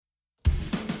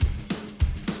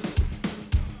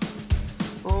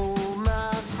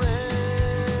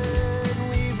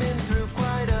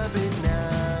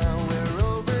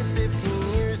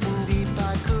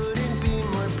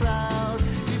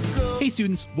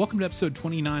students, welcome to episode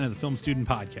 29 of the Film Student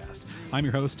Podcast. I'm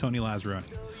your host, Tony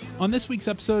Lazzaroni. On this week's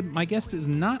episode, my guest is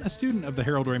not a student of the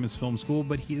Harold Ramis Film School,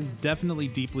 but he is definitely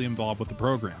deeply involved with the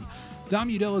program.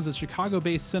 Dom Udell is a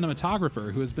Chicago-based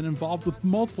cinematographer who has been involved with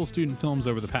multiple student films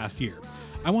over the past year.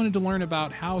 I wanted to learn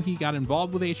about how he got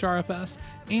involved with HRFS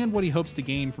and what he hopes to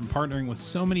gain from partnering with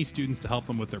so many students to help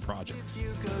them with their projects.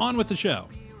 On with the show.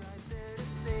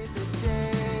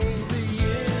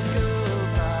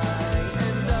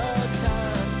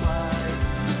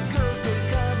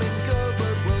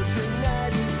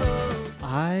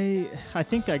 I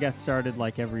think I got started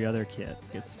like every other kid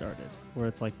gets started, where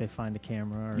it's like they find a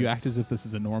camera. You act as if this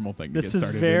is a normal thing. This is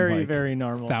very, very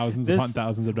normal. Thousands upon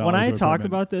thousands of dollars. When I talk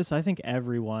about this, I think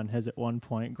everyone has at one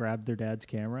point grabbed their dad's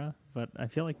camera, but I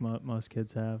feel like most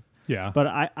kids have. Yeah.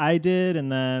 But I did, and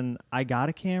then I got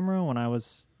a camera when I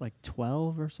was like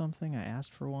 12 or something. I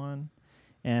asked for one.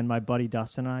 And my buddy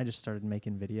Dustin and I just started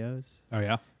making videos. Oh,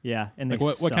 yeah? Yeah. And like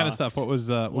what kind of stuff? What was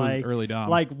early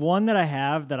Dom? Like one that I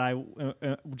have that I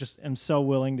just am so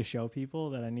willing to show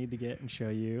people that I need to get and show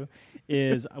you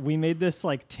is we made this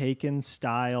like Taken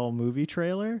style movie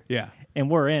trailer. Yeah. And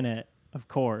we're in it, of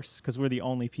course, because we're the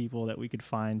only people that we could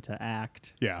find to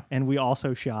act. Yeah. And we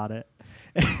also shot it.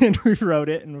 And we wrote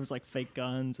it, and it was like fake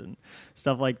guns and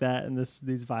stuff like that and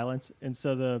these violence. And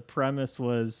so the premise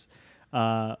was...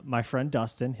 my friend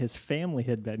Dustin, his family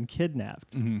had been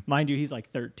kidnapped. Mm-hmm. Mind you, he's like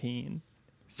 13.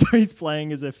 So he's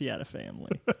playing as if he had a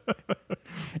family.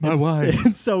 My wife.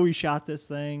 And so we shot this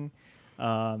thing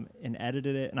and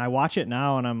edited it. And I watch it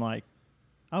now and I'm like,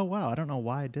 oh, wow, I don't know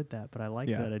why I did that, but I like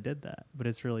that I did that. But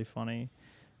it's really funny.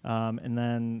 And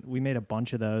then we made a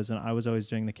bunch of those, and I was always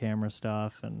doing the camera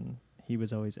stuff, and he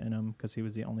was always in them because he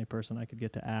was the only person I could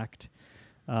get to act.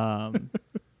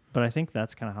 But I think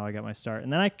that's kind of how I got my start.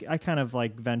 And then I kind of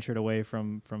like ventured away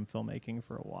from filmmaking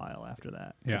for a while after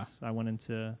that. Yeah. I went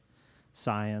into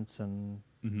science and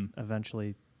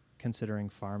eventually considering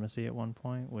pharmacy at one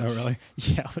point. Which, oh, really?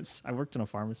 Yeah. I worked in a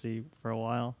pharmacy for a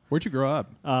while. Where'd you grow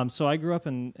up? So I grew up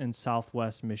in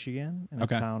southwest Michigan in a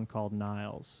town called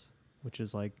Niles, which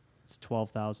is like, it's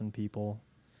 12,000 people.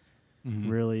 Mm-hmm.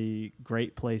 Really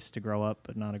great place to grow up,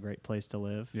 but not a great place to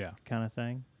live. Yeah. Kind of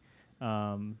thing.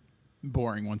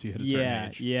 Boring once you hit a certain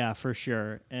age. Yeah, for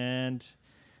sure. And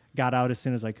got out as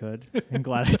soon as I could. And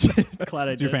glad I did.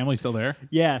 Is your family still there?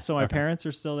 Yeah, so my parents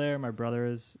are still there. My brother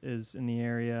is in the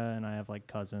area, and I have like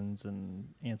cousins and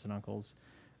aunts and uncles.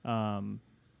 But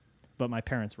my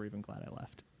parents were even glad I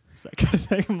left. It's that kind of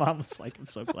thing. Mom was like, I'm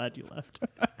so glad you left.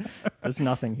 There's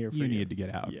nothing here for you. You needed to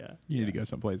get out. Yeah. You need to go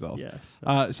someplace else. Yes.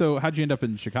 So how'd you end up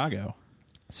in Chicago?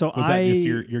 So was that just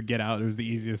your get out? It was the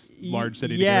easiest large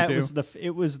city to go to? Yeah,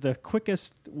 it was the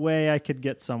quickest way I could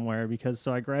get somewhere because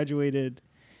I graduated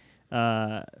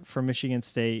from Michigan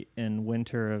State in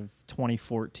winter of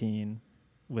 2014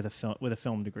 with a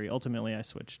film degree. Ultimately, I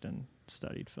switched and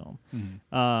studied film.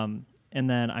 Mm-hmm. And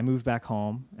then I moved back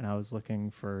home, and I was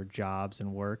looking for jobs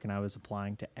and work, and I was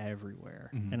applying to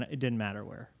everywhere. Mm-hmm. And it didn't matter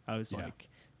where. I was like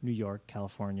New York,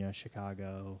 California,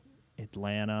 Chicago,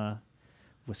 Atlanta,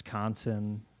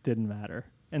 Wisconsin, didn't matter.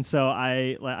 And so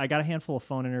I got a handful of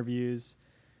phone interviews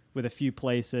with a few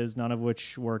places, none of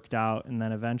which worked out. And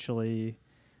then eventually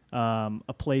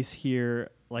a place here,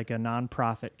 like a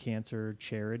nonprofit cancer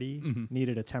charity,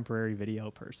 needed a temporary video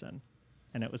person.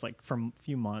 And it was like for a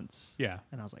few months. Yeah.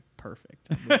 And I was like, perfect.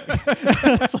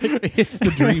 It's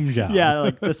the dream job. Yeah,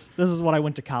 like this is what I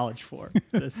went to college for.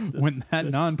 This when that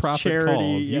nonprofit charity,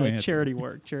 calls, you answer.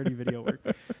 Charity video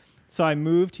work. So I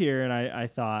moved here, and I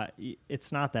thought,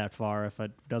 it's not that far. If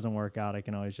it doesn't work out, I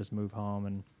can always just move home.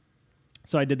 And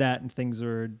so I did that, and things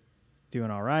were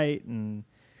doing all right. And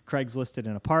Craigslisted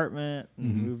an apartment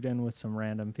and moved in with some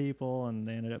random people, and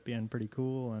they ended up being pretty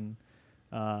cool. And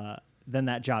then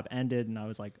that job ended, and I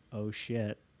was like, oh,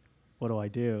 shit, what do I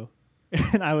do?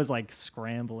 And I was like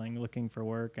scrambling, looking for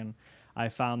work. And I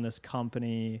found this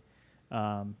company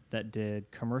that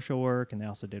did commercial work, and they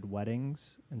also did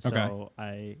weddings. And so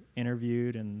I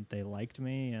interviewed, and they liked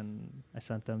me, and I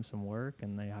sent them some work,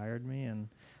 and they hired me. And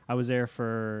I was there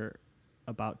for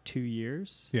about 2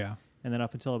 years. Yeah. And then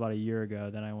up until about a year ago,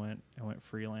 then I went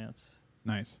freelance.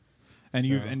 Nice.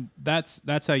 And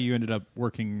that's how you ended up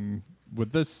working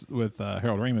with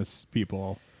Harold Ramis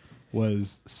people,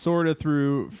 was sort of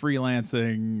through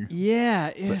freelancing.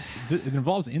 Yeah. It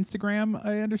involves Instagram,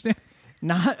 I understand.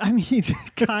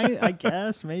 I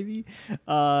guess, maybe.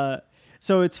 So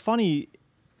it's funny,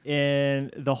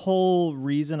 and the whole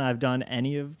reason I've done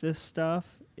any of this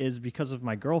stuff is because of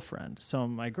my girlfriend. So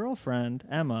my girlfriend,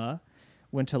 Emma,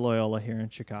 went to Loyola here in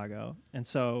Chicago. And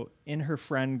so in her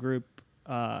friend group,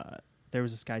 there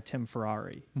was this guy, Tim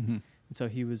Ferrari. Mm-hmm. And so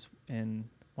he was in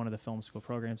one of the film school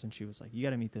programs, and she was like, you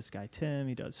got to meet this guy, Tim.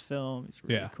 He does film. He's a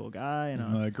really cool guy. And he's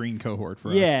in the green cohort for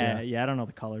us. Yeah. I don't know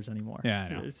the colors anymore. Yeah,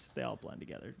 I know. They all blend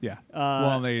together. Yeah.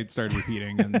 Well, they started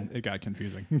repeating, and it got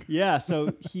confusing. Yeah.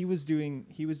 So he was doing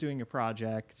a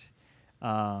project,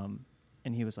 and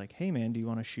he was like, hey, man, do you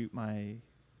want to shoot my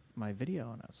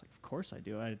video? And I was like, of course I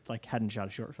do. I hadn't shot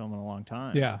a short film in a long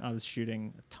time. Yeah. I was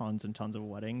shooting tons and tons of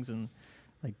weddings and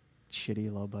like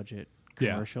shitty low budget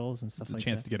commercials and stuff like that. A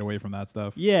chance to get away from that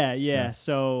stuff. Yeah.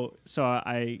 So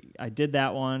I did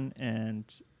that one, and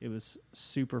it was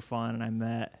super fun, and I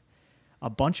met a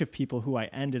bunch of people who I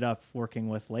ended up working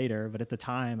with later, but at the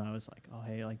time I was like, oh,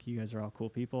 hey, like, you guys are all cool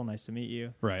people. Nice to meet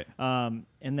you. Right. And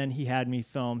then he had me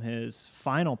film his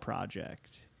final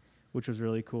project, which was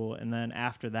really cool. And then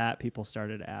after that, people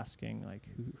started asking, like,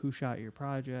 who shot your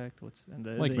project?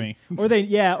 Me. Or they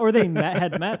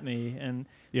had met me, and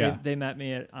they met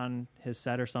me on his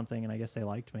set or something, and I guess they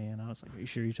liked me. And I was like, are you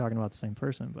sure you're talking about the same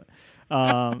person? But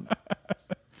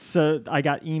so I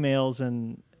got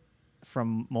emails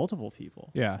from multiple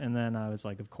people. Yeah. And then I was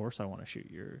like, of course I want to shoot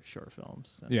your short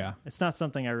films. And yeah. It's not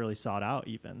something I really sought out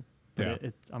even. But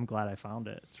I'm glad I found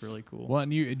it. It's really cool. Well,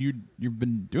 and you've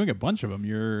been doing a bunch of them.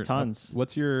 Tons.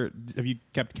 Have you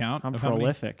kept count? I'm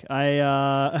prolific.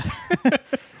 The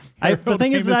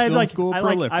thing is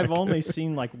that I've only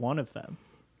seen like one of them.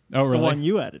 Oh, really? The one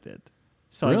you edited.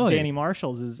 So really? Like Danny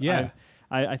Marshall's is. Yeah.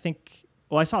 I think.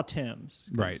 Well, I saw Tim's.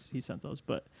 Right. He sent those,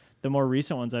 but the more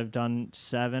recent ones I've done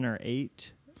 7 or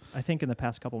 8. I think in the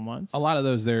past couple months. A lot of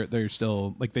those they're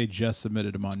still like they just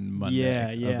submitted them on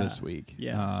Monday of this week.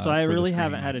 Yeah. So I really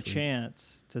haven't had a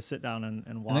chance to sit down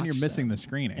and watch. And then you're missing the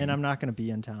screening. And I'm not going to be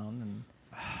in town. And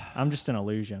I'm just an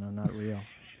illusion. I'm not real.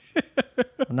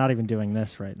 I'm not even doing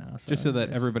this right now. Just so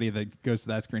that everybody that goes to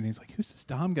that screen is like, who's this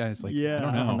Dom guy? It's like, I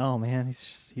don't know, man.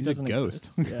 He doesn't a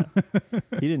ghost. Yeah.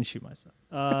 He didn't shoot my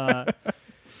stuff.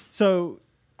 So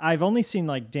I've only seen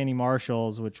like Danny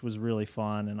Marshall's, which was really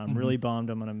fun, and I'm really bummed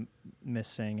I'm gonna miss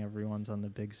seeing everyone's on the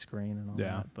big screen and all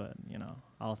that. But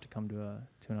I'll have to come to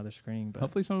another screening. But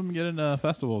hopefully some of them get into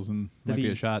festivals and might be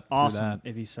a shot. Awesome, through that.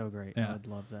 It'd be so great. Yeah. I'd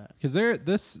love that. Because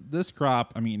this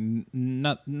crop, I mean,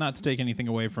 not to take anything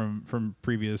away from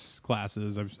previous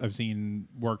classes. I've seen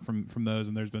work from those,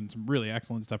 and there's been some really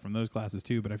excellent stuff from those classes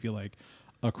too. But I feel like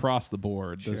across the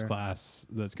board, this class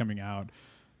that's coming out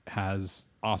has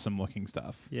awesome looking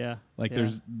stuff. Yeah. Like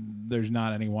there's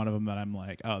not any one of them that I'm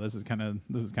like, oh, this is kind of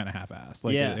half-assed.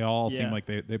 Like they all seem like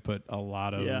they put a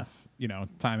lot of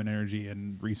time and energy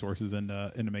and resources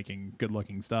into making good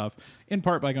looking stuff. In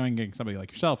part by going and getting somebody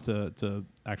like yourself to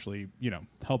actually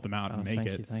help them out and make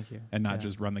it. Thank you. And not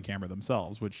just run the camera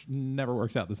themselves, which never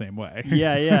works out the same way.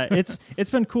 Yeah. It's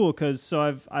been cool because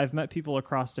I've met people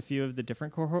across a few of the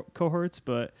different cohorts,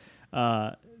 but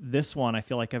this one I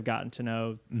feel like I've gotten to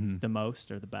know the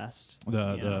most or the best.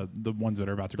 The ones that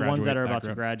are about to graduate. The ones that are about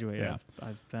to graduate. Yeah.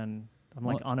 I'm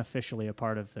like unofficially a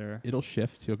part of their. It'll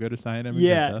shift. You'll go to Cyan.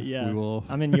 Yeah. We will.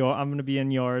 I'm going to be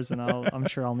in yours, and I'm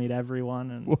sure I'll meet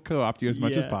everyone, and we'll co-opt you as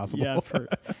much as possible. Yeah.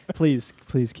 Please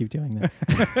keep doing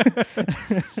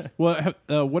that. Well,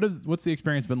 what's the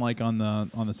experience been like on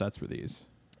the sets for these?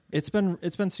 It's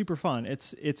been super fun.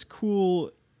 It's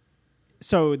cool.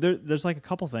 So there's like a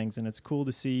couple things, and it's cool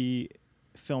to see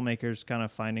filmmakers kind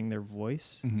of finding their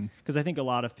voice, because I think a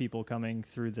lot of people coming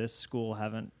through this school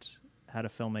haven't had a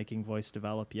filmmaking voice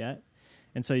develop yet,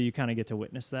 and so you kind of get to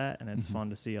witness that, and it's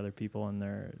fun to see other people and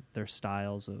their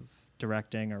styles of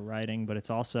directing or writing. But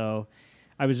it's also,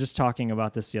 I was just talking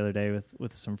about this the other day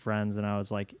with some friends, and I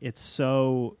was like, it's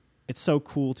so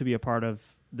cool to be a part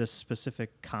of this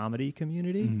specific comedy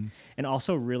community, and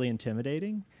also really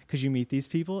intimidating because you meet these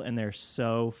people and they're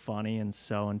so funny and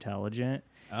so intelligent.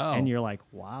 Oh. And you're like,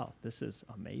 wow, this is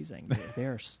amazing.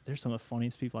 They're some of the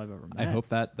funniest people I've ever met. I hope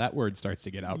that word starts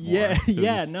to get out more.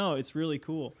 Yeah, no, it's really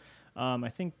cool. I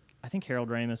think Harold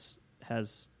Ramis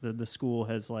has the school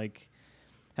has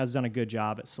done a good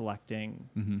job at selecting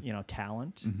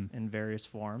talent in various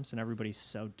forms, and everybody's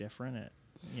so different at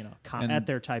at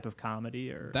their type of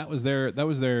comedy. Or that was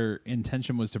their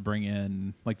intention, was to bring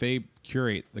in, like, they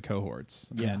curate the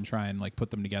cohorts and try and like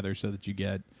put them together so that you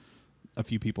get a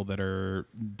few people that are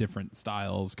different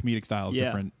styles, comedic styles,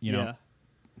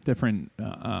 different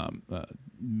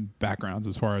backgrounds,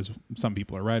 as far as some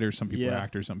people are writers, some people are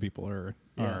actors, some people are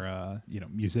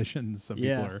musicians, some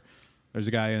people are. There's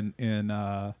a guy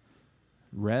in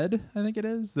Red, I think it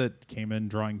is, that came in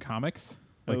drawing comics.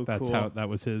 Like that's cool. How that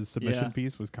was his submission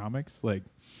piece, was comics. Like,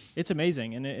 it's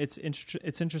amazing, and it's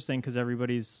interesting because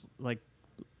everybody's like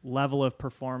level of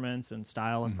performance and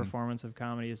style of performance of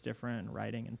comedy is different, and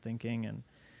writing and thinking.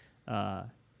 And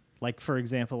like, for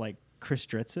example, like Chris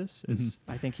Dritzis is,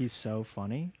 I think he's so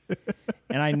funny.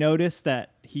 And I noticed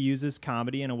that he uses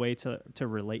comedy in a way to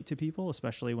relate to people,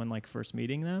 especially when like first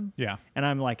meeting them. Yeah. And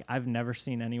I'm like, I've never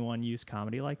seen anyone use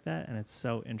comedy like that. And it's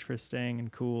so interesting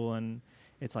and cool. And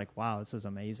it's like, wow, this is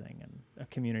amazing. And a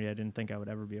community I didn't think I would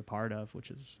ever be a part of,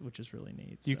 which is really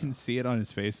neat. You can see it on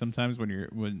his face sometimes when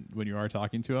you are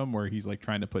talking to him, where he's like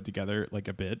trying to put together like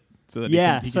a bit so that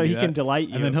he can delight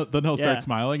you. And then he'll start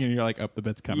smiling, and you're like, oh, the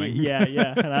bit's coming. Yeah.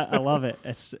 And I love it.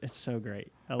 It's so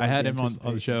great. I had him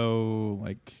on the show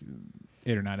like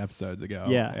 8 or 9 episodes ago.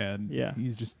 Yeah. And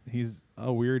he's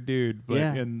a weird dude, but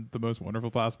in the most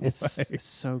wonderful possible way. It's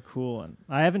so cool. And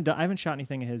I haven't shot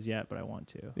anything of his yet, but I want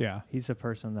to. Yeah. He's a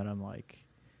person that I'm like,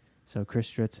 so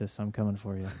Chris Dritzis, I'm coming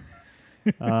for you.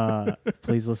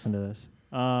 Please listen to this.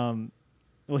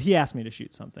 Well, he asked me to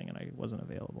shoot something and I wasn't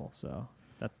available, so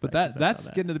that's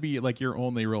going to be like your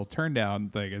only real turn down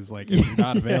thing is like if you're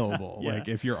not available. Like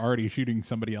if you're already shooting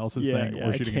somebody else's thing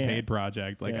or shooting a paid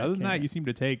project. Like other than that, you seem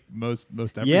to take most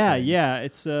everything. Yeah.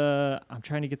 It's I'm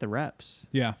trying to get the reps.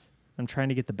 Yeah. I'm trying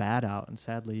to get the bad out, and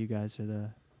sadly you guys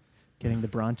are getting the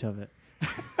brunt of it.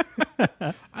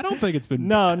 I don't think it's been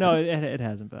No, it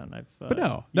hasn't been. But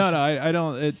I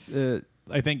don't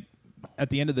I think at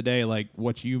the end of the day, like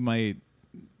what you might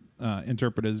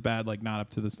interpret as bad, like not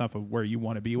up to the stuff of where you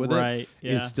want to be with it,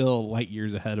 is still light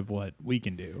years ahead of what we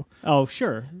can do. Oh,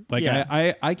 sure. Like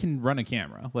I can run a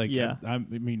camera. Like I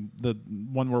mean, the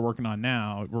one we're working on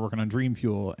now, we're working on Dream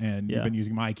Fuel, and you've been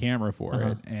using my camera for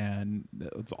it, and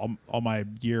it's all my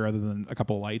gear other than a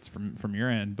couple of lights from your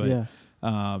end. But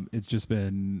it's just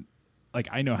been like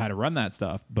I know how to run that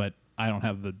stuff, but I don't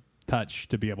have the touch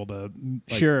to be able to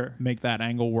make that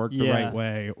angle work the right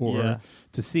way, or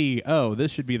to see, oh,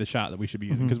 this should be the shot that we should be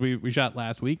using, because we shot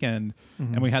last weekend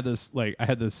and we had this, like I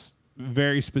had this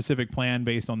very specific plan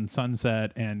based on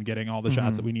sunset and getting all the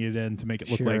shots that we needed in to make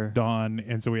it look like dawn,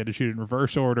 and so we had to shoot it in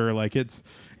reverse order. Like it's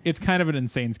kind of an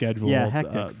insane schedule.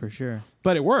 Hectic for sure,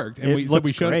 but it worked, and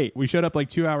we showed up like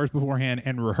 2 hours beforehand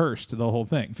and rehearsed the whole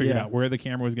thing, figured out where the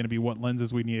camera was going to be, what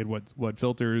lenses we needed, what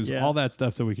filters, all that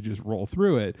stuff, so we could just roll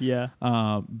through it.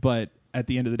 But at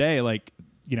the end of the day, like,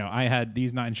 you know, I had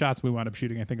these 9 shots. We wound up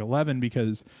shooting, I think, 11,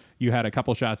 because you had a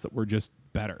couple shots that were just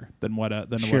better than what I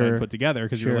put together,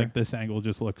 because you're like, this angle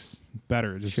just looks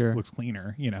better, it just looks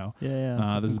cleaner, you know.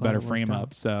 This is better frame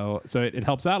up, so it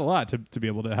helps out a lot to be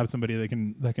able to have somebody that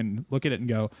can look at it and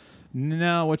go,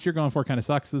 no, what you're going for kind of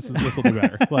sucks. This will do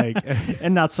better. Like,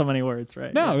 and not so many words,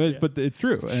 right? No, but it's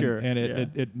true. And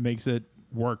it makes it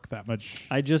work that much.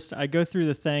 I go through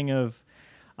the thing of,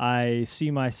 I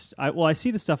see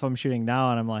the stuff I'm shooting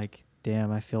now, and I'm like,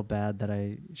 damn, I feel bad that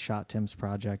I shot Tim's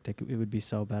project. It would be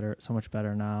so much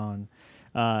better now.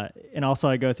 And also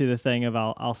I go through the thing of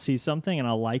I'll see something and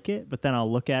I'll like it, but then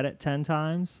I'll look at it 10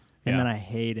 times and then I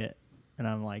hate it, and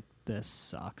I'm like, this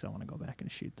sucks. I want to go back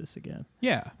and shoot this again.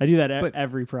 Yeah, I do that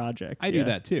every project. I do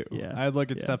that too. Yeah, I look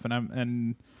at stuff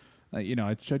and you know,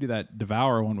 I showed you that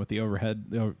Devour one with the overhead,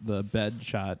 the bed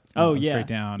shot. Straight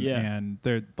down. Yeah, and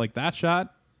they're like, that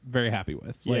shot, very happy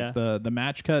with. Like the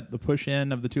match cut, the push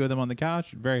in of the two of them on the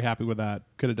couch, very happy with that.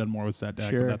 Could have done more with set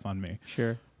deck, but that's on me.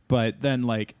 Sure. But then,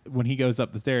 like, when he goes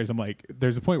up the stairs, I'm like,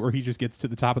 there's a point where he just gets to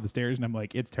the top of the stairs, and I'm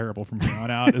like, it's terrible from here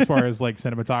on out as far as like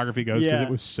cinematography goes, because it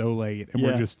was so late, and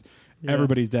we're just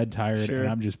everybody's dead tired, and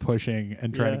I'm just pushing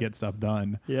and trying to get stuff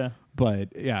done. Yeah. But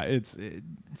it's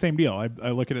same deal.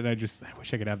 I look at it and I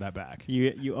wish I could have that back.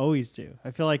 You always do.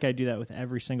 I feel like I do that with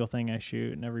every single thing I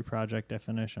shoot and every project I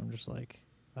finish. I'm just like,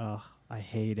 oh, I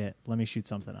hate it. Let me shoot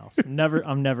something else.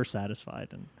 I'm never satisfied.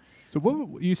 And so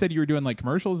what you said you were doing, like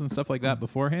commercials and stuff like that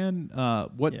beforehand.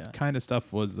 What kind of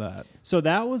stuff was that? So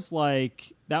that was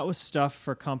stuff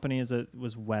for companies that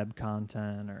was web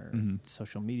content or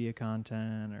social media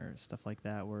content or stuff like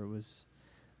that, where it was,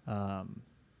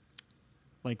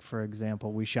 like, for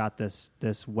example, we shot this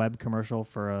web commercial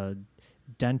for a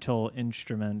dental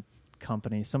instrument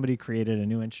company. Somebody created a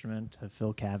new instrument to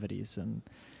fill cavities, and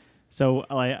so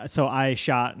I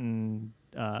shot and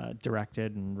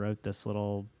directed and wrote this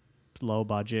little low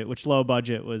budget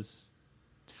was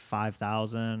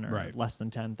 $5,000 or less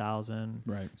than $10,000.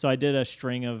 Right. So I did a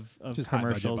string of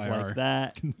commercials like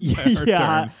that.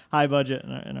 High budget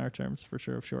in our terms, for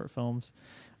sure, of short films.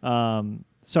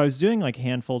 So I was doing like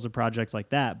handfuls of projects like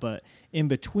that, but in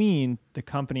between, the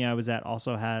company I was at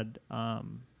also had a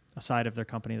side of their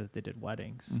company that they did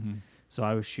weddings. Mm-hmm. So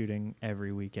I was shooting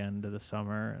every weekend of the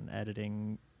summer and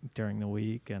editing during the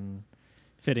week and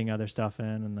fitting other stuff in,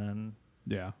 and then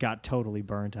got totally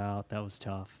burnt out. That was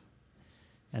tough.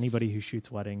 Anybody who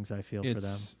shoots weddings, I feel for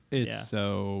them. It's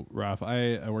so rough.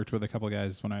 I worked with a couple of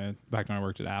guys back when I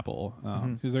worked at Apple,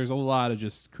 because there's a lot of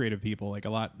just creative people. Like a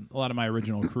lot of my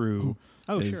original crew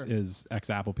is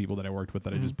ex-Apple people that I worked with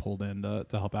that I just pulled in to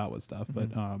help out with stuff. But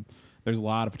there's a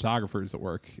lot of photographers that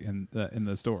work in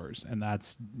the stores, and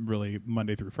that's really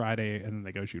Monday through Friday, and then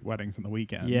they go shoot weddings on the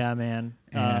weekends. Yeah, man.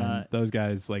 And those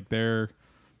guys, like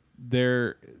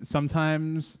they're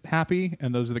sometimes happy,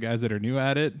 and those are the guys that are new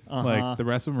at it. Like the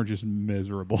rest of them are just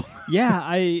miserable.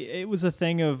 Yeah, it was a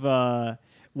thing of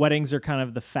weddings are kind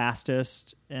of the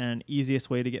fastest and easiest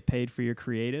way to get paid for your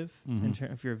creative,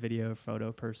 if you're a video or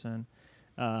photo person.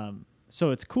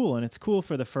 So it's cool, and it's cool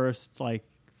for the first like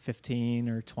 15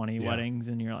 or 20 weddings,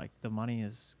 and you're like, the money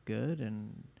is good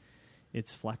and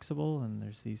it's flexible, and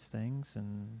there's these things,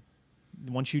 and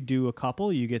once you do a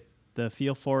couple, you get the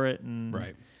feel for it, and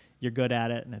you're good at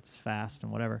it, and it's fast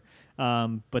and whatever.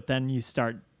 But then you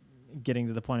start getting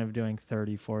to the point of doing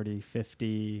 30, 40,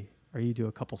 50, or you do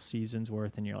a couple seasons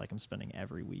worth, and you're like, I'm spending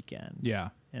every weekend. Yeah.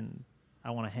 And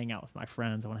I want to hang out with my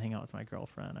friends. I want to hang out with my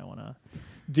girlfriend. I want to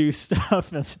do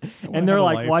stuff. And they're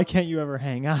like, why can't you ever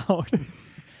hang out?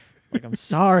 Like, I'm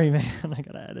sorry, man. I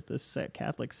got to edit this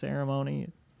Catholic ceremony.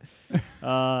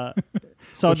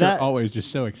 So which are always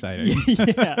just so exciting.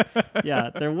 yeah,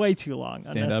 they're way too long.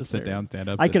 Stand up, sit down, stand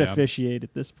up. I could officiate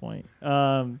at this point.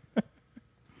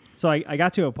 So I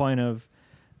got to a point of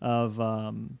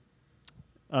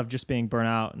just being burnt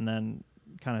out, and then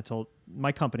kind of told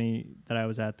my company that I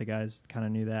was at, the guys kind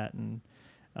of knew that, and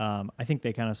I think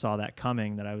they kind of saw that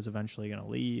coming, that I was eventually going to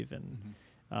leave, and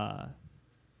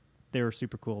they were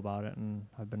super cool about it. And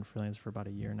I've been freelance for about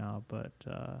a year now, but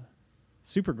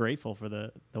super grateful for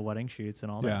the wedding shoots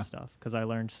and all that stuff, because I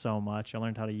learned so much. I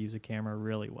learned how to use a camera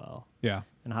really well. Yeah.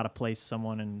 And how to place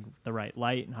someone in the right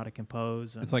light, and how to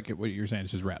compose. And it's like what you're saying.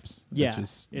 It's just reps. Yeah.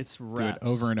 It's reps. Do it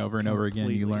over and over and over again.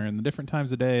 You learn the different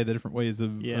times of day, the different ways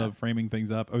of framing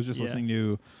things up. I was just listening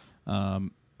to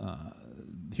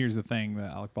Here's the Thing, the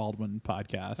Alec Baldwin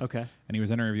podcast. Okay. And he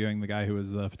was interviewing the guy who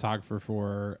was the photographer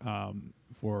for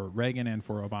Reagan and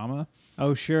for Obama.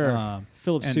 Oh, sure.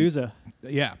 Philip Sousa.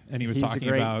 Yeah. And he's talking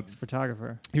about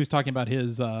photographer. He was talking about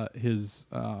his like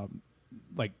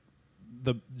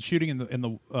the shooting in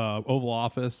the Oval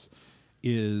Office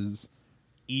is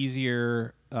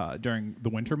easier during the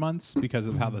winter months because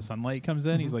of how the sunlight comes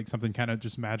in. He's like, something kind of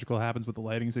just magical happens with the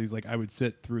lighting. So he's like, I would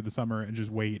sit through the summer and just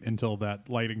wait until that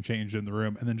lighting changed in the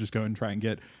room, and then just go and try and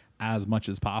get as much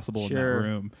as possible in that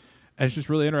room. And it's just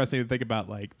really interesting to think about,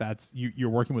 like, that's you're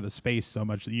working with a space so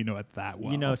much that you know it that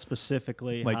well. You know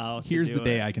specifically like, how here's to do the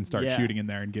day it. I can start shooting in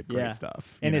there and get great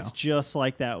stuff. And it's just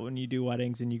like that when you do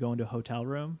weddings and you go into a hotel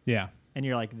room. Yeah. And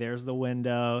you're like, there's the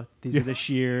window. These are the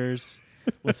shears.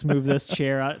 Let's move this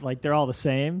chair out. Like, they're all the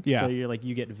same. Yeah. So you're like,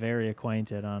 you get very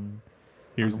acquainted on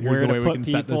here's the way we can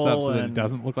set this up so that it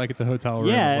doesn't look like it's a hotel room.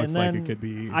 Yeah, it looks like it could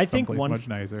be someplace much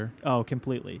nicer. Oh,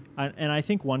 completely. And I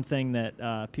think one thing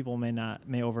that people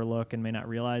may overlook and may not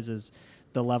realize is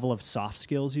the level of soft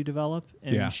skills you develop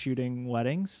in shooting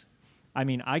weddings. I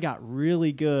mean, I got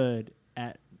really good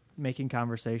at making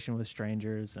conversation with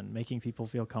strangers and making people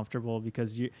feel comfortable,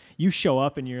 because you show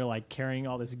up and you're like carrying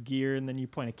all this gear, and then you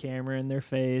point a camera in their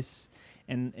face,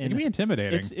 and it can be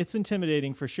intimidating. It's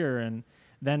intimidating for sure. And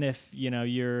then if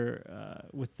you're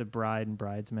with the bride and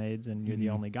bridesmaids and you're the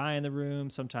only guy in the room,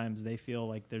 sometimes they feel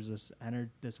like there's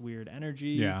this weird energy.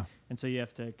 Yeah. And so you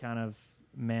have to kind of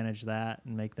manage that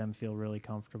and make them feel really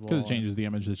comfortable. Because it changes the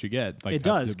image that you get. Like, it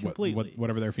does completely.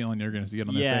 Whatever they're feeling, you're going to see it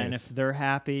on their face. Yeah, and if they're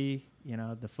happy,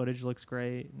 the footage looks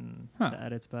great and the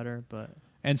edit's better.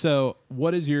 And so,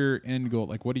 what is your end goal?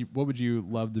 Like, what would you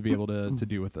love to be able to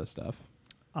do with this stuff?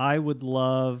 I would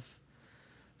love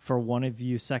for one of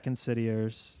you Second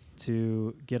Cityers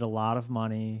to get a lot of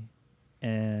money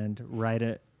and write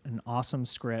an awesome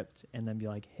script, and then be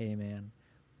like, hey, man,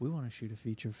 we want to shoot a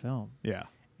feature film. Yeah.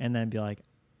 And then be like,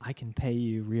 I can pay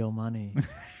you real money.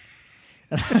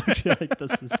 And I'd be like,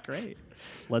 this is great.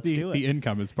 Let's do it. The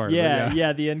income is part of it.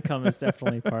 Yeah, the income is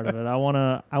definitely part of it. I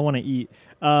wanna eat.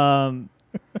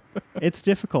 It's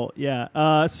difficult,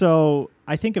 yeah. So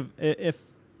I think of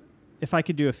if I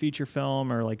could do a feature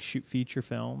film or like shoot feature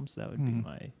films, that would be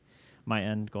my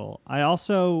end goal. I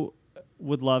also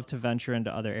would love to venture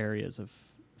into other areas of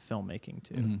filmmaking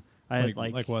too. Mm-hmm.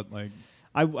 Like what? Like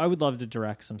I would love to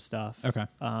direct some stuff. Okay.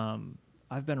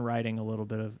 I've been writing a little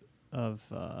bit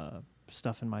of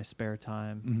stuff in my spare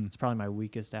time. Mm-hmm. It's probably my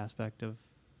weakest aspect of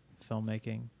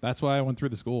filmmaking. That's why I went through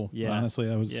the school. Yeah. Honestly,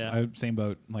 I was same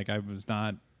boat. Like, I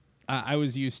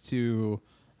was used to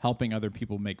helping other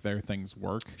people make their things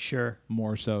work. Sure.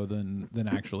 More so than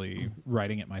actually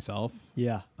writing it myself.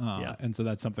 Yeah. And so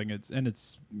that's something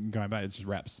it's going by. It's just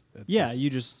reps. It's you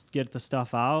just get the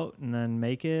stuff out and then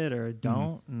make it or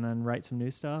don't and then write some new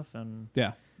stuff and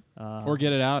or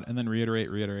get it out and then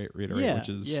reiterate, which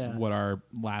is what our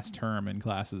last term in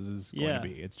classes is going to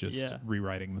be. It's just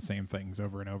rewriting the same things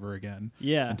over and over again.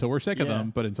 Until we're sick of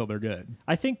them, but until they're good.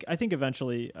 I think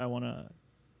eventually I want to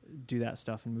do that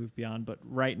stuff and move beyond. But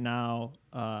right now,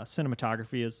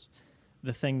 cinematography is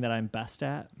the thing that I'm best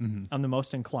at. I'm the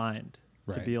most inclined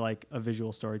to be like a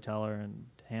visual storyteller and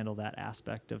handle that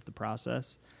aspect of the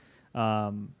process.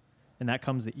 And that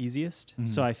comes the easiest.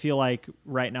 So I feel like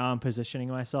right now I'm positioning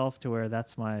myself to where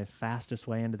that's my fastest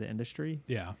way into the industry.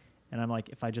 Yeah. And I'm like,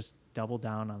 if I just double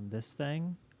down on this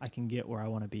thing, I can get where I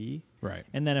want to be. Right.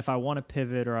 And then if I want to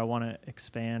pivot or I want to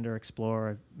expand or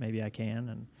explore, maybe I can.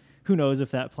 And who knows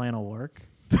if that plan will work.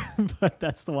 But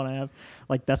that's the one I have.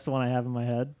 Like, that's the one I have in my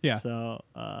head. Yeah. So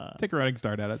take a running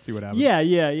start at it, see what happens.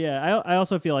 Yeah. I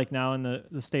also feel like now in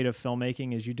the state of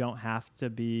filmmaking is you don't have to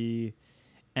be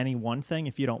any one thing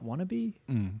if you don't want to be,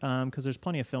 because there's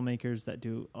plenty of filmmakers that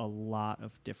do a lot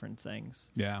of different things.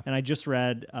 Yeah. And I just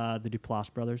read the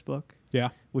Duplass brothers book,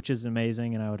 which is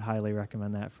amazing, and I would highly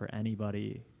recommend that for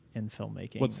anybody in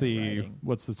filmmaking.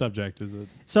 What's the subject? Is it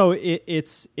so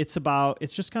it's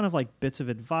just kind of like bits of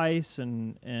advice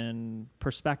and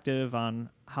perspective on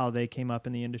how they came up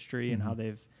in the industry and how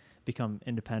they've become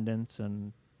independents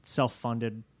and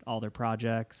self-funded all their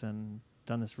projects and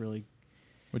done this really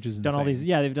which is done insane. all these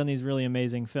they've done these really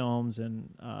amazing films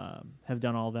and have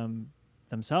done all them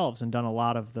themselves and done a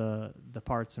lot of the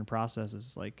parts and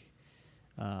processes. Like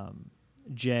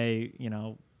Jay,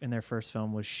 in their first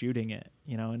film was shooting it,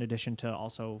 in addition to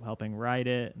also helping write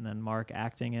it, and then Mark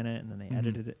acting in it, and then they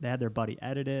edited it. They had their buddy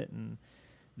edit it, and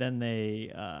then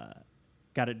they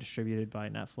got it distributed by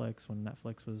Netflix when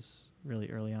Netflix was really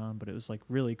early on, but it was like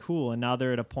really cool. And now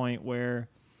they're at a point where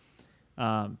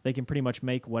they can pretty much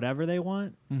make whatever they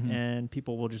want, and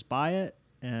people will just buy it,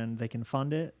 and they can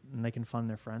fund it, and they can fund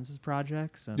their friends'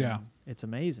 projects, and it's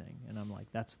amazing. And I'm like,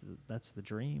 that's the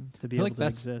dream, to be able to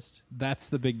exist. That's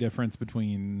the big difference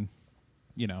between,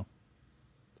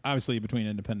 obviously between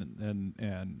independent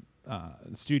and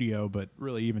studio, but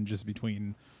really even just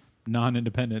between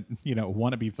non-independent,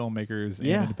 wannabe filmmakers and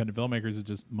independent filmmakers is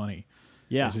just money.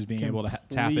 Yeah, it's just being able to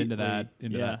tap into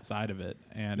that side of it,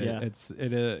 and it's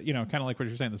kind of like what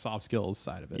you're saying, the soft skills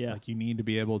side of it. Like, you need to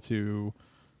be able to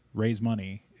raise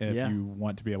money if you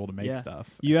want to be able to make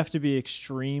stuff. You have to be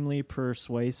extremely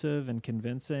persuasive and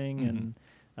convincing, and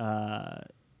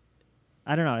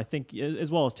I don't know. I think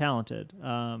as well as talented.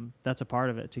 That's a part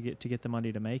of it to get the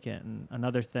money to make it. And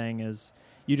another thing is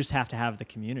you just have to have the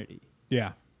community.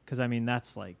 Yeah. Because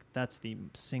that's the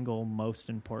single most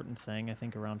important thing I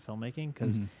think around filmmaking,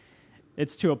 because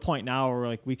it's to a point now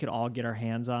where we could all get our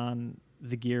hands on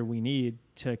the gear we need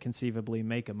to conceivably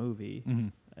make a movie,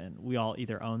 and we all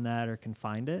either own that or can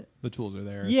find it. The tools are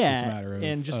there.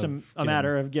 It's just a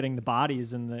matter of getting the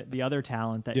bodies and the other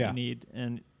talent that you need.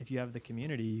 And if you have the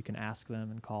community, you can ask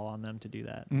them and call on them to do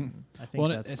that. I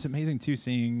think it's amazing too,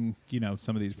 seeing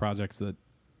some of these projects that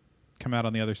come out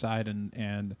on the other side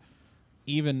and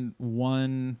even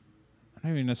one, I'm not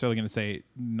even necessarily going to say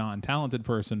non-talented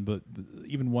person, but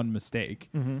even one mistake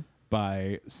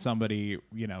by somebody,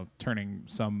 turning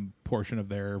some portion of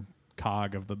their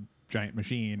cog of the giant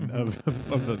machine of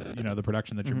the, the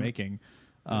production that you're making.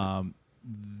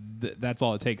 That's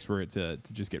all it takes for it to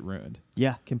just get ruined.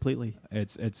 Yeah, completely.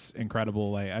 It's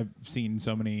incredible. I've seen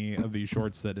so many of these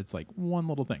shorts that it's like one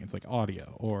little thing. It's like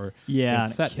audio, or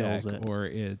it's set deck, or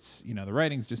it's the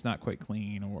writing's just not quite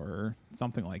clean, or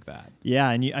something like that. Yeah,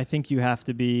 and I think you have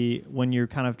to be, when you're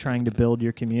kind of trying to build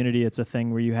your community, it's a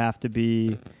thing where you have to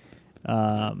be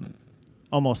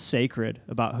almost sacred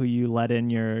about who you let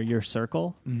in your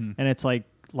circle. And it's like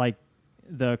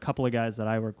the couple of guys that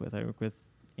I work with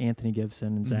Anthony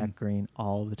Gibson and Zach Green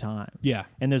all the time. Yeah.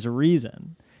 And there's a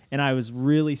reason. And I was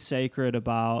really sacred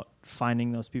about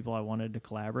finding those people I wanted to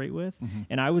collaborate with.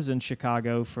 And I was in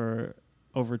Chicago for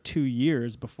over 2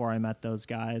 years before I met those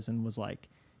guys and was like,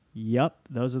 yep,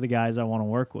 those are the guys I want to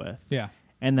work with. Yeah.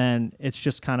 And then it's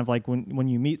just kind of like when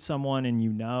you meet someone and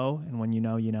and when you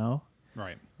know.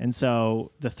 Right. And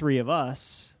so the three of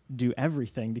us do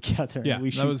everything together. Yeah,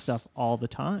 we shoot stuff all the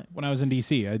time. When I was in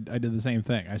DC, I did the same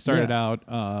thing. I started out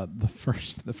the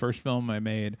first film I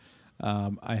made.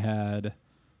 I had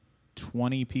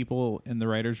 20 people in the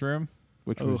writer's room,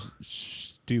 which was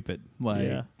stupid.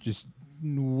 Just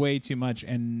way too much,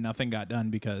 and nothing got done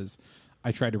because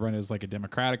I tried to run it as like a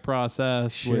democratic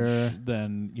process, which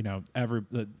then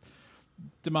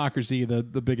democracy, the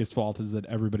biggest fault is that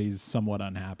everybody's somewhat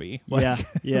unhappy. Yeah.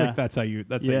 Like that's how you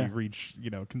reach,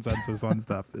 consensus on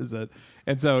stuff, is that.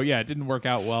 And so, it didn't work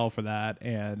out well for that.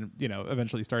 And,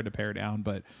 eventually started to pare down,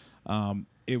 but,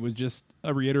 it was just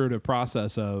a reiterative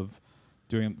process of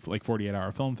doing like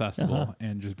 48-hour film festival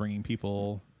and just bringing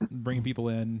people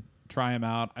in, try them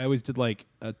out. I always did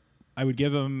I would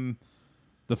give them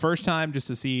the first time just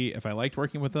to see if I liked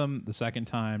working with them, the second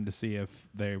time to see if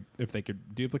they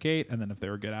could duplicate, and then if they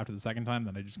were good after the second time,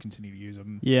 then I just continue to use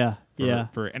them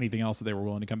for anything else that they were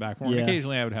willing to come back for. And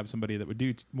occasionally I would have somebody that would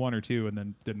do one or two and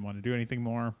then didn't want to do anything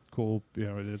more. Cool. It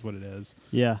is what it is.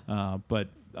 Yeah. But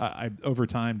I over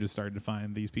time just started to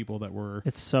find these people that were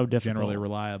it's so difficult. Generally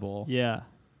reliable. Yeah.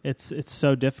 It's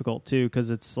so difficult too,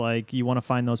 because it's like you want to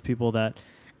find those people that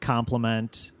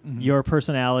complement your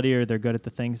personality, or they're good at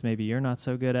the things maybe you're not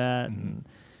so good at, and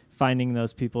finding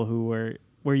those people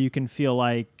where you can feel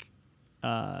like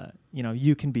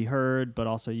you can be heard, but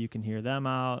also you can hear them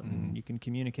out, and you can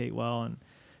communicate well and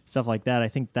stuff like that. I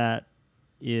think that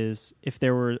is, if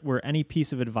there were any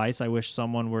piece of advice I wish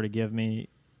someone were to give me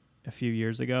a few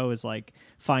years ago, is like,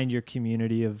 find your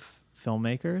community of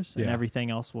filmmakers, and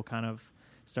everything else will kind of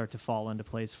start to fall into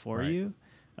place for you.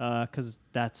 Because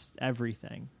that's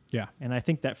everything. Yeah. And I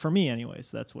think that for me anyways,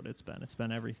 that's what it's been. It's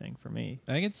been everything for me.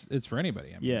 I think it's for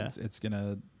anybody. I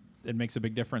mean, it makes a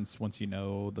big difference once you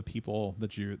know the people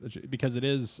that you because it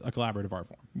is a collaborative art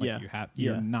form. Like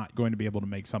you're not going to be able to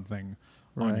make something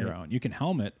on your own. You can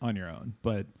helm it on your own,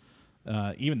 but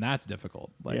even that's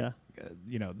difficult. Like,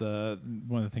 one of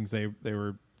the things they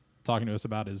were talking to us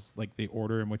about is like the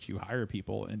order in which you hire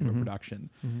people into a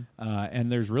production.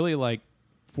 And there's really like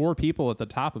 4 people at the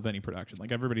top of any production.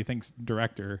 Like, everybody thinks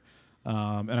director.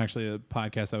 And actually a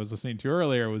podcast I was listening to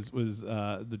earlier was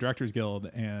the Directors Guild.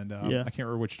 And I can't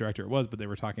remember which director it was, but they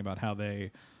were talking about how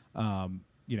they,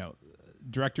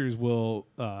 directors will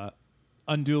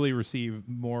unduly receive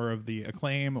more of the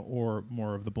acclaim or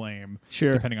more of the blame,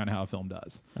 depending on how a film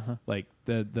does. Like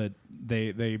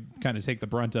they kind of take the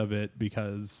brunt of it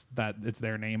because that it's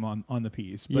their name on the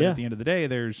piece. But at the end of the day,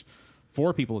 there's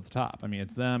 4 people at the top. I mean,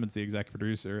 it's them, it's the executive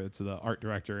producer, it's the art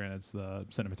director, and it's the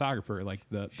cinematographer. Like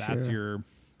that's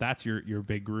your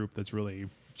big group that's really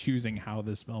choosing how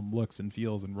this film looks and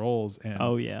feels and rolls. And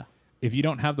if you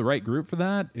don't have the right group for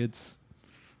that, it's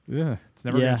never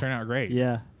going to turn out great.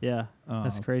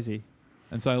 That's crazy.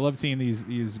 And so I love seeing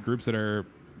these groups that are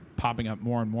popping up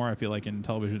more and more. I feel like in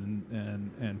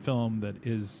television and film,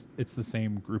 it's the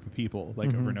same group of people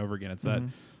like over and over again. It's that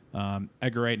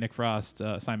Edgar Wright, Nick Frost,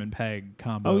 Simon Pegg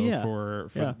combo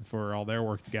for all their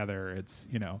work together. It's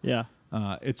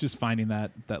it's just finding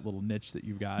that little niche that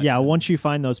you've got. Yeah, once you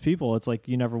find those people, it's like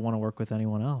you never want to work with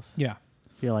anyone else. Yeah,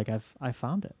 you're like, I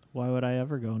found it. Why would I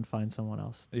ever go and find someone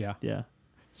else? Yeah.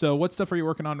 So what stuff are you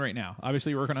working on right now?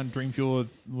 Obviously, you're working on Dream Fuel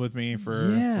with me for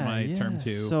my term 2.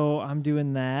 So I'm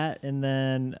doing that, and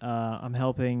then I'm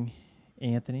helping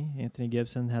Anthony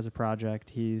Gibson has a project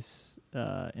he's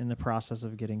in the process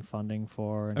of getting funding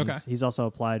for. And he's also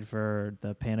applied for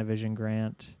the Panavision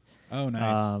grant. Oh,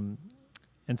 nice.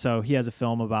 And so he has a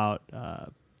film about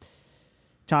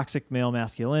toxic male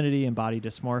masculinity and body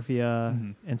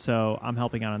dysmorphia. And so I'm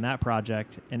helping out on that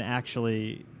project. And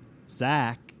actually,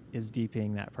 Zach is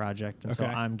DPing that project. And so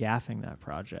I'm gaffing that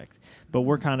project. But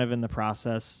we're kind of in the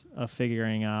process of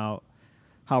figuring out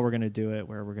how we're going to do it,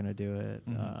 where we're going to do it,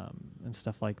 and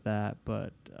stuff like that.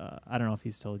 But I don't know if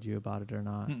he's told you about it or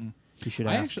not. You should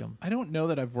ask him. I don't know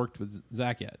that I've worked with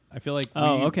Zach yet. I feel like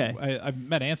I've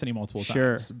met Anthony multiple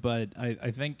times, but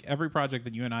I think every project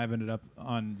that you and I have ended up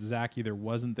on, Zach either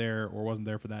wasn't there or wasn't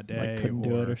there for that day. Couldn't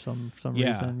do it or some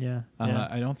reason.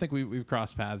 I don't think we've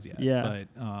crossed paths yet. Yeah.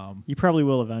 But you probably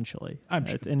will eventually. I'm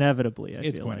sure. Inevitably.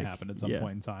 It's going to happen at some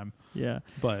point in time. Yeah.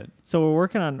 But so we're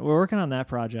working on that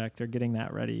project, or getting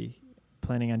that ready,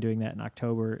 planning on doing that in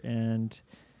October. And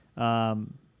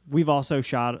we've also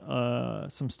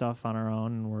shot some stuff on our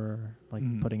own, and we're like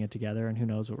putting it together, and who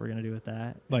knows what we're going to do with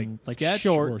that. Like sketch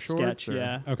short sketch.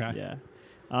 Yeah. Okay. Yeah.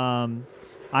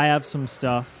 I have some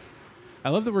stuff. I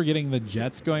love that we're getting the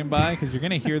jets going by, because you're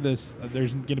going to hear this.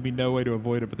 There's going to be no way to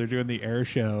avoid it, but they're doing the air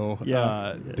show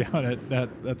down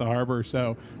at the harbor.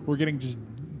 So we're getting just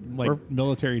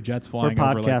military jets flying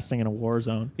over. We're podcasting in a war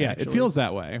zone. Yeah, actually. It feels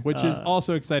that way, which is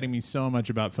also exciting me so much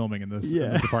about filming in this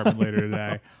department later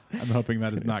today. I'm hoping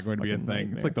that is not going to be a thing.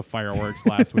 Nightmare. It's like the fireworks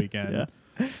last weekend.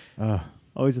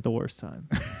 Always at the worst time.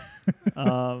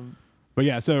 But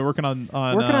yeah, so working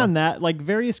on that, like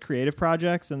various creative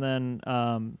projects, and then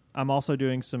I'm also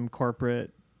doing some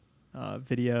corporate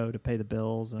video to pay the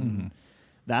bills, and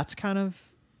that's kind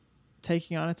of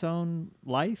taking on its own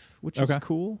life, which is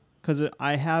cool. because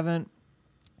I haven't.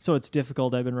 So it's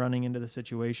difficult. I've been running into the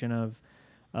situation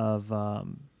of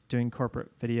doing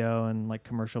corporate video and like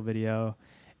commercial video,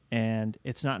 and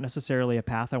it's not necessarily a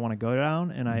path I want to go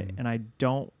down, and I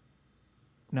don't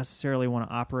necessarily want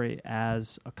to operate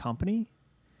as a company.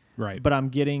 Right. But I'm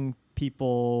getting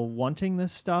people wanting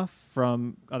this stuff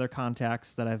from other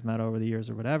contacts that I've met over the years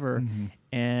or whatever. Mm-hmm.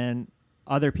 And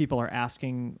other people are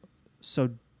asking, so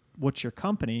what's your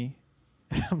company?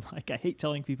 I'm like, I hate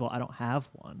telling people I don't have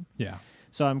one. Yeah.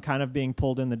 So I'm kind of being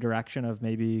pulled in the direction of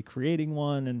maybe creating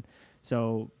one. And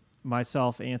so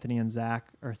myself, Anthony, and Zach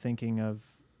are thinking of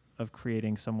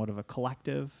creating somewhat of a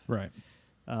collective. Right.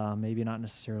 Maybe not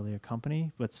necessarily a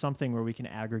company, but something where we can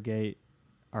aggregate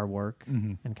our work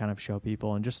Mm-hmm. and kind of show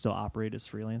people and just still operate as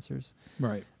freelancers.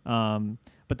 Right.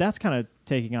 But that's kind of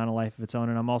taking on a life of its own.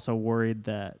 And I'm also worried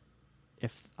that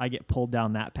if I get pulled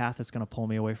down that path, it's going to pull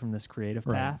me away from this creative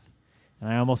path.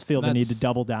 And I almost feel the need to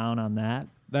double down on that.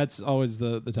 That's always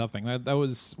the tough thing. That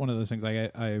was one of those things.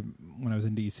 I when I was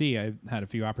in DC, I had a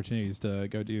few opportunities to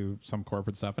go do some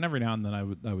corporate stuff, and every now and then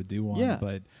I would do one. Yeah.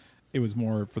 But it was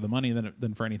more for the money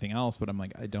than for anything else. But I'm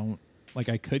like,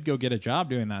 I could go get a job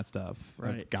doing that stuff.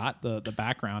 Right. I've got the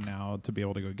background now to be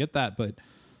able to go get that, but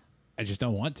I just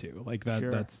don't want to. Like that.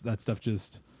 Sure. That stuff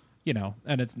just,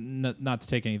 and it's not to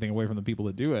take anything away from the people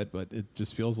that do it, but it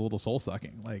just feels a little soul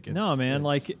sucking. Like No, man,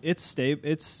 like it's stable.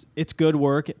 It's good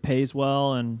work. It pays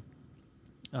well, and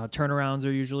turnarounds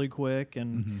are usually quick,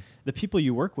 and the people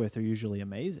you work with are usually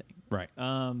amazing. Right.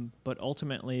 But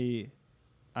ultimately,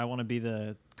 I want to be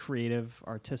the creative,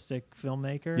 artistic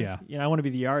filmmaker. Yeah. I want to be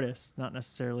the artist, not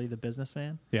necessarily the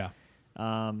businessman. Yeah.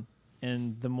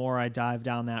 And the more I dive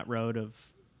down that road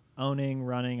of owning,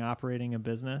 running, operating a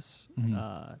business,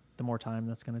 the more time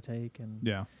that's going to take. And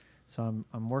Yeah. so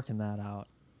I'm working that out.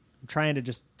 I'm trying to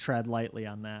just tread lightly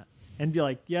on that and be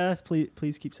like, yes,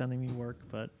 please keep sending me work,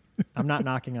 but I'm not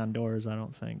knocking on doors, I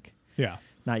don't think. Yeah.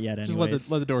 Not yet, anyways.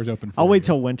 Just let the doors open. I'll wait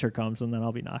till winter comes, and then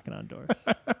I'll be knocking on doors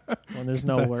when there's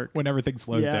no work. When everything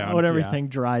slows down. When everything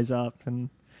dries up, and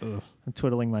Ugh. I'm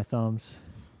twiddling my thumbs.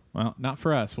 Well, not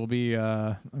for us. We'll be.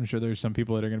 I'm sure there's some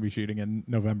people that are going to be shooting in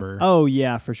November. Oh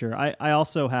yeah, for sure. I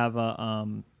also have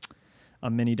a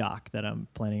mini doc that I'm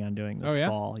planning on doing this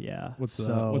fall. Yeah. What's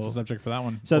the subject for that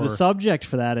one? So the subject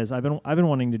for that is I've been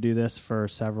wanting to do this for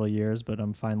several years, but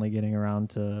I'm finally getting around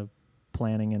to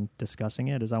planning and discussing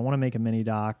it. Is I want to make a mini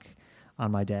doc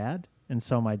on my dad, and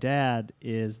so my dad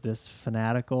is this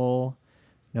fanatical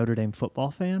Notre Dame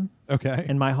football fan. Okay.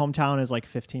 And my hometown is like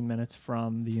 15 minutes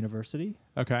from the University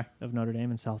of Notre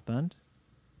Dame in South Bend.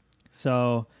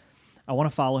 So I want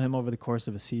to follow him over the course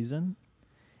of a season.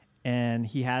 And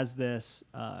he has this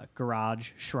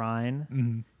garage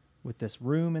shrine with this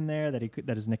room in there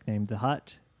that is nicknamed the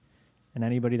Hut. And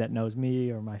anybody that knows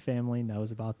me or my family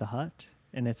knows about the Hut.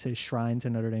 And it's his shrine to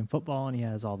Notre Dame football. And he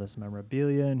has all this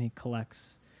memorabilia, and he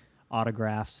collects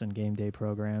autographs and game day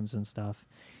programs and stuff.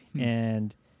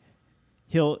 And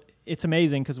it's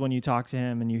amazing because when you talk to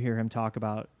him and you hear him talk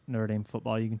about Notre Dame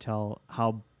football, you can tell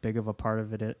how big of a part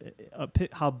of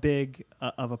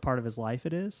of a part of his life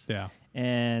it is. Yeah.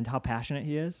 And how passionate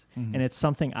he is. And it's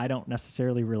something I don't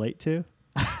necessarily relate to.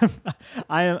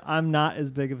 I'm not as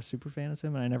big of a super fan as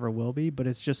him, and I never will be, but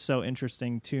it's just so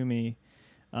interesting to me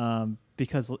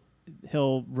because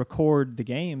he'll record the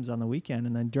games on the weekend,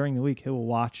 and then during the week he will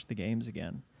watch the games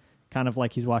again, kind of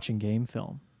like he's watching game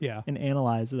film. Yeah. And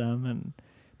analyze them and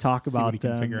talk about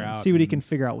them. See what he can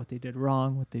figure out what they did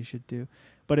wrong, what they should do.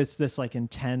 But it's this like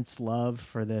intense love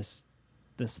for this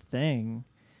thing.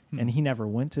 And he never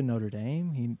went to Notre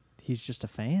Dame. He's just a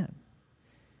fan.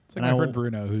 It's like my friend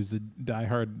Bruno, who's a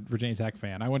diehard Virginia Tech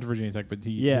fan. I went to Virginia Tech, but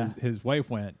his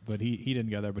wife went, but he didn't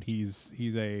go there. But he's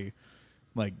a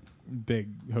like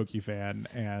big Hokie fan,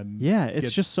 and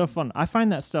it's just so fun. I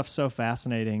find that stuff so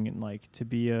fascinating, and like to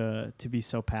be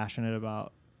so passionate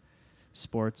about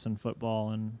sports and football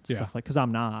and stuff like, because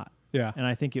I'm not. Yeah. And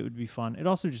I think it would be fun. It'd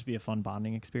also just be a fun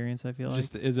bonding experience, I feel like.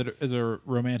 Just is a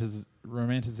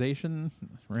romanticization?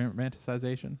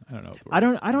 I don't know. I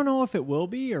don't know if it will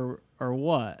be or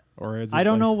what. Or is it I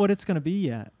don't know what it's going to be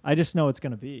yet. I just know it's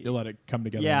going to be. You'll let it come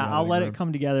together. Yeah, I'll let it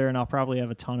come together, and I'll probably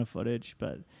have a ton of footage,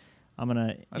 but I'm going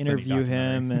to interview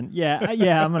him, and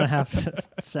I'm going to have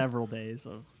several days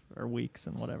or weeks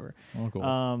and whatever. Oh,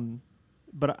 cool.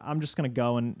 But I'm just going to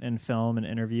go and film and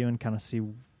interview and kind of see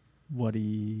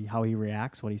how he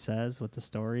reacts, what he says, what the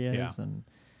story is, and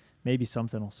maybe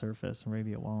something will surface, or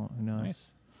maybe it won't. Who knows?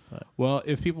 Nice. But well,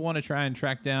 if people want to try and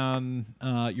track down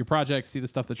your projects, see the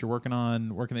stuff that you're working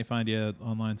on, where can they find you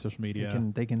online, social media?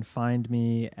 They can find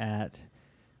me at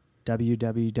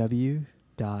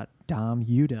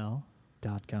www.domudell,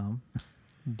 domudell.com.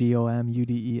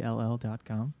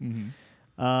 DOMUDELL.com.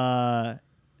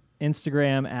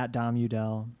 Instagram at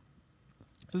domudell.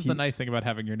 This is the nice thing about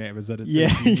having your name is that it's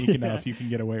Yeah, unique yeah. enough you can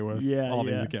get away with all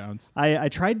these accounts. I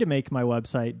tried to make my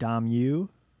website DomU,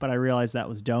 but I realized that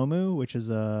was Domu, which is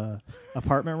a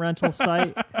apartment rental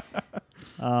site.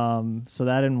 So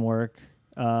that didn't work.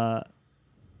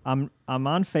 I'm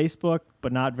on Facebook,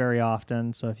 but not very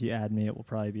often. So if you add me, it will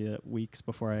probably be weeks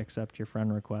before I accept your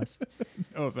friend request.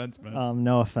 No offense, man.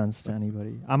 No offense to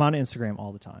anybody. I'm on Instagram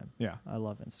all the time. Yeah, I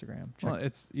love Instagram. Well,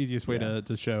 it's the easiest way to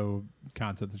show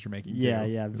content that you're making.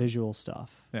 Yeah, visual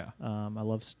stuff. Yeah. I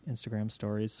love Instagram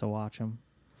stories, so watch them.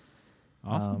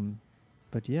 Awesome.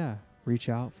 But yeah, reach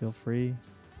out. Feel free.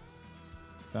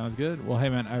 Sounds good. Well, hey,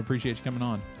 man, I appreciate you coming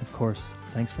on. Of course.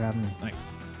 Thanks for having me. Thanks.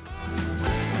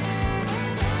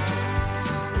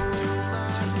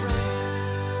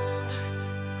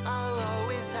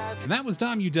 And that was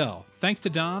Dom Udell. Thanks to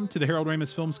Dom, to the Harold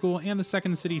Ramis Film School, and the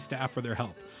Second City staff for their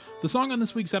help. The song on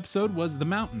this week's episode was The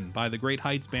Mountain by the Great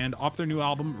Heights Band off their new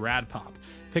album, Rad Pop.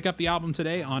 Pick up the album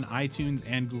today on iTunes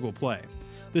and Google Play.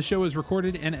 This show is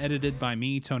recorded and edited by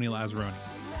me, Tony Lazzaroni.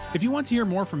 If you want to hear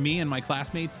more from me and my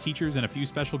classmates, teachers, and a few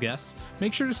special guests,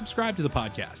 make sure to subscribe to the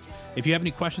podcast. If you have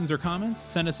any questions or comments,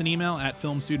 send us an email at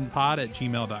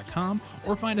filmstudentpod@gmail.com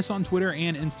or find us on Twitter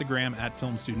and Instagram at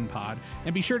filmstudentpod.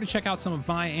 And be sure to check out some of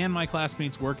my and my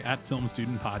classmates' work at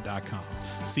filmstudentpod.com.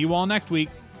 See you all next week.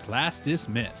 Class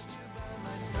dismissed.